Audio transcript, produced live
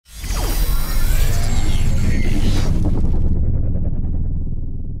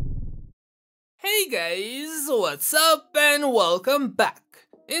guys, what's up and welcome back.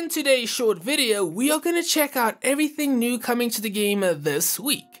 In today's short video, we are gonna check out everything new coming to the game this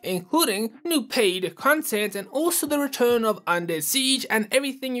week, including new paid content and also the return of Undead Siege and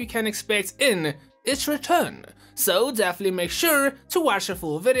everything you can expect in its return. So definitely make sure to watch the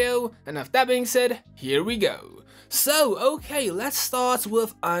full video, and with that being said, here we go. So okay, let's start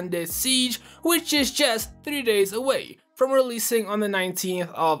with Undead Siege, which is just 3 days away from releasing on the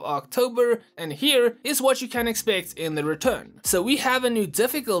 19th of October, and here is what you can expect in the return. So we have a new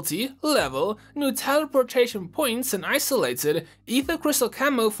difficulty level, new teleportation points and isolated, ether crystal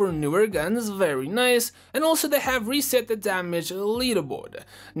camo for newer guns, very nice, and also they have reset the damage leaderboard.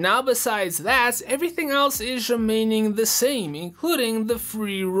 Now besides that, everything else is remaining the same, including the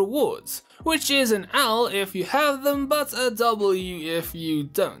free rewards, which is an L if you have them, but a W if you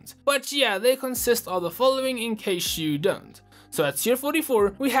don't. But yeah, they consist of the following in case you don't. So at tier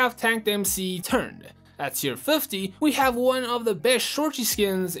 44, we have Tanked MC Turned. At tier 50, we have one of the best shorty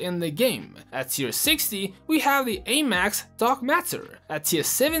skins in the game. At tier 60, we have the AMAX Dark Matter. At tier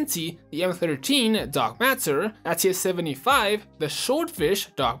 70, the M13 Dark Matter. At tier 75, the Swordfish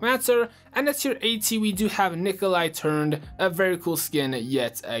Dark Matter. And at tier 80, we do have Nikolai Turned, a very cool skin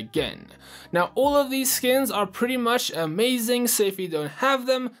yet again. Now all of these skins are pretty much amazing, so if you don't have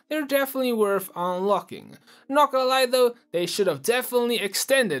them, they're definitely worth unlocking. Not gonna lie though, they should have definitely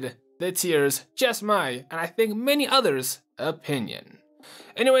extended the tiers, just my, and I think many others' opinion.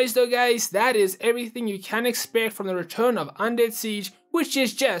 Anyways though guys, that is everything you can expect from the return of Undead Siege, which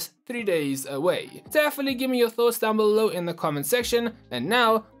is just 3 days away. Definitely give me your thoughts down below in the comment section, and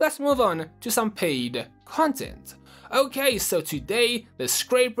now let's move on to some paid content. Okay, so today, the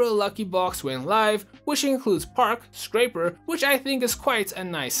Scraper Lucky Box went live, which includes Park Scraper, which I think is quite a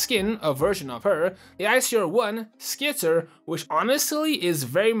nice skin, a version of her, the ICR 1 Skitter, which honestly is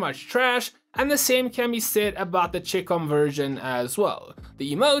very much trash, and the same can be said about the Chicom version as well.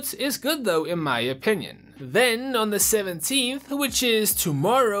 The emote is good though in my opinion. Then on the 17th, which is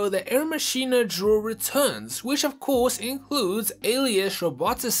tomorrow, the Air Machina draw returns, which of course includes Alias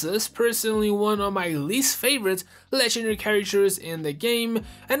Roboticus, personally one of my least favorite legendary characters in the game,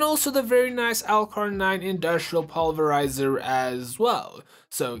 and also the very nice Alcar 9 Industrial Pulverizer as well.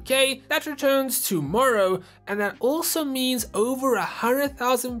 So okay, that returns tomorrow, and that also means over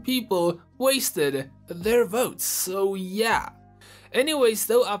 100,000 people wasted their votes, so yeah. Anyways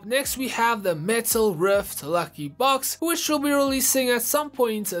though, up next we have the Metal Rift Lucky Box, which will be releasing at some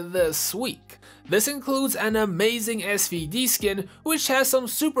point this week. This includes an amazing SVD skin, which has some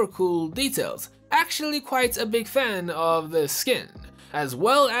super cool details. Actually quite a big fan of this skin, as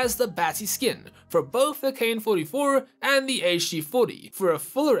well as the Batty skin for both the KN44 and the HG40. For a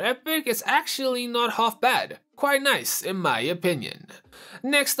fuller epic, it's actually not half bad. Quite nice in my opinion.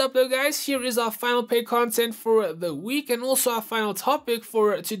 Next up though guys, here is our final paid content for the week and also our final topic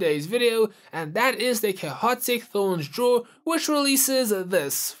for today's video, and that is the Chaotic Thorns draw, which releases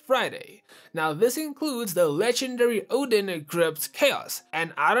this Friday. Now this includes the legendary Odin Gripped Chaos,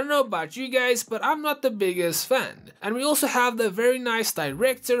 and I don't know about you guys, but I'm not the biggest fan. And we also have the very nice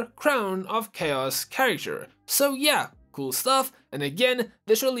Director Crown of Chaos character. So yeah, cool stuff, and again,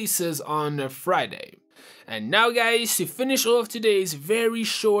 this releases on Friday. And now guys, to finish off today's very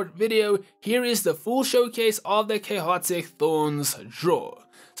short video, here is the full showcase of the Chaotic Thorns draw.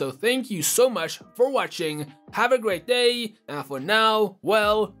 So thank you so much for watching, have a great day, and for now,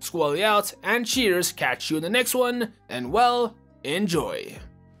 well, Squally out, and cheers, catch you in the next one, and well, enjoy.